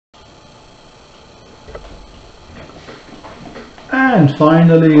And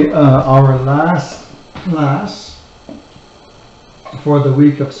finally, our last class for the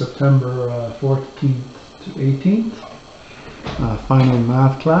week of September 14th to 18th. Final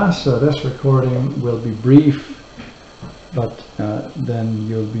math class. This recording will be brief, but then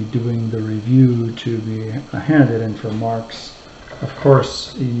you'll be doing the review to be handed in for marks. Of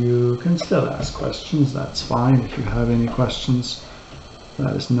course, you can still ask questions. That's fine. If you have any questions,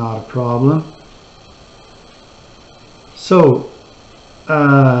 that is not a problem. So,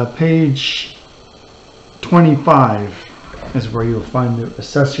 page 25 is where you'll find the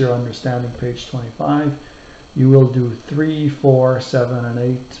Assess Your Understanding, page 25. You will do 3, 4, 7, and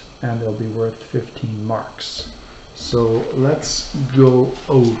 8, and they'll be worth 15 marks. So let's go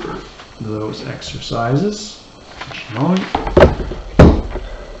over those exercises.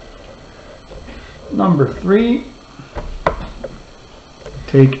 Number 3,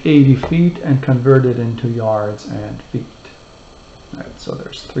 take 80 feet and convert it into yards and feet. Right, so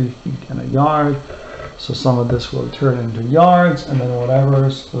there's 3 feet in a yard. So some of this will turn into yards, and then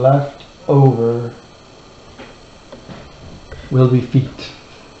whatever's left over will be feet.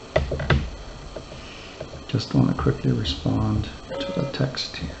 Just want to quickly respond to the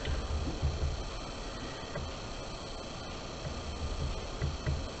text here.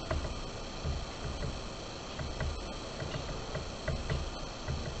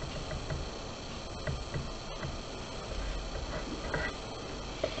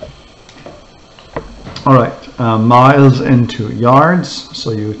 All right, miles into yards.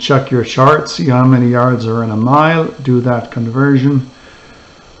 So you check your chart, see how many yards are in a mile, do that conversion.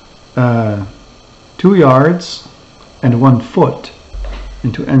 2 yards and 1 foot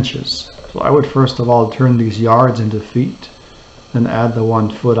into inches. So I would first of all turn these yards into feet, then add the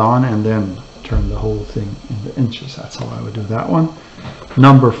 1 foot on, and then turn the whole thing into inches. That's how I would do that one.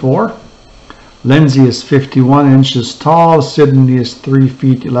 Number 4. Lindsay is 51 inches tall. Sydney is 3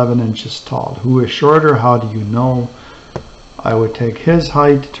 feet 11 inches tall. Who is shorter? How do you know? I would take his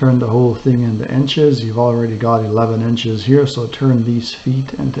height, turn the whole thing into inches. You've already got 11 inches here, so turn these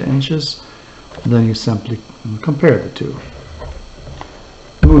feet into inches. And then you simply compare the two.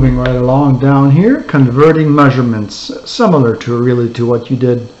 Moving right along down here, converting measurements, similar to really to what you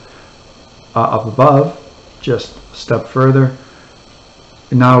did up above, just a step further.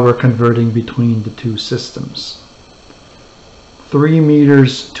 Now we're converting between the two systems. 3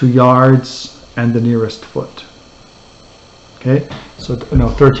 meters to yards and the nearest foot. Okay, so no,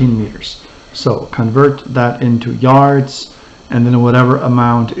 13 meters. So convert that into yards, and then whatever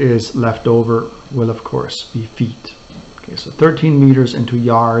amount is left over will of course be feet. Okay, so 13 meters into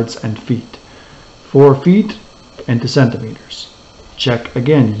yards and feet. 4 feet into centimeters. Check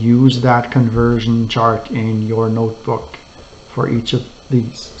again, use that conversion chart in your notebook for each of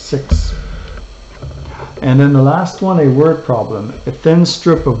these 6. And then the last one, a word problem. A thin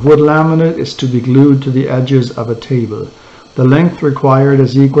strip of wood laminate is to be glued to the edges of a table. The length required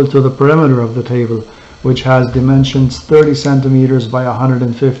is equal to the perimeter of the table, which has dimensions 30 centimeters by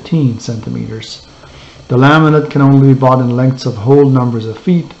 115 centimeters. The laminate can only be bought in lengths of whole numbers of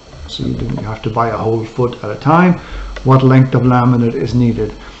feet, so you have to buy a whole foot at a time. What length of laminate is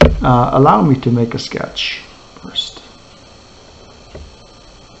needed? Allow me to make a sketch first.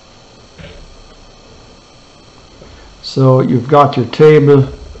 So you've got your table.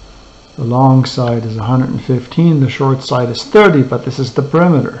 The long side is 115, the short side is 30, but this is the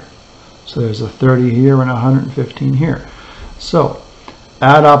perimeter. So there's a 30 here and a 115 here. So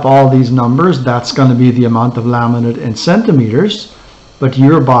add up all these numbers. That's going to be the amount of laminate in centimeters, but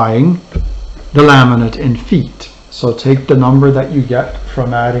you're buying the laminate in feet. So take the number that you get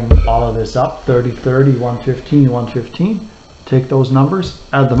from adding all of this up, 30, 30, 115, 115. Take those numbers,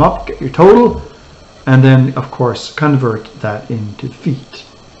 add them up, get your total, and then of course convert that into feet.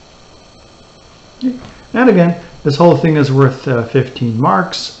 And again, this whole thing is worth 15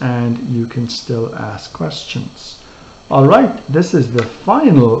 marks, and you can still ask questions. All right, this is the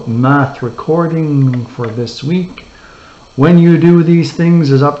final math recording for this week. When you do these things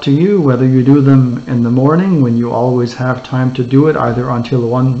is up to you, whether you do them in the morning when you always have time to do it, either until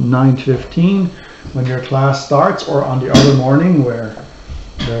 9:15 when your class starts, or on the other morning where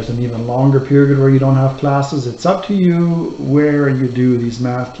there's an even longer period where you don't have classes. It's up to you where you do these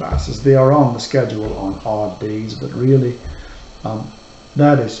math classes. They are on the schedule on odd days, but really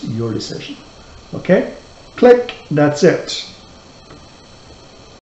that is your decision. Okay, click, that's it.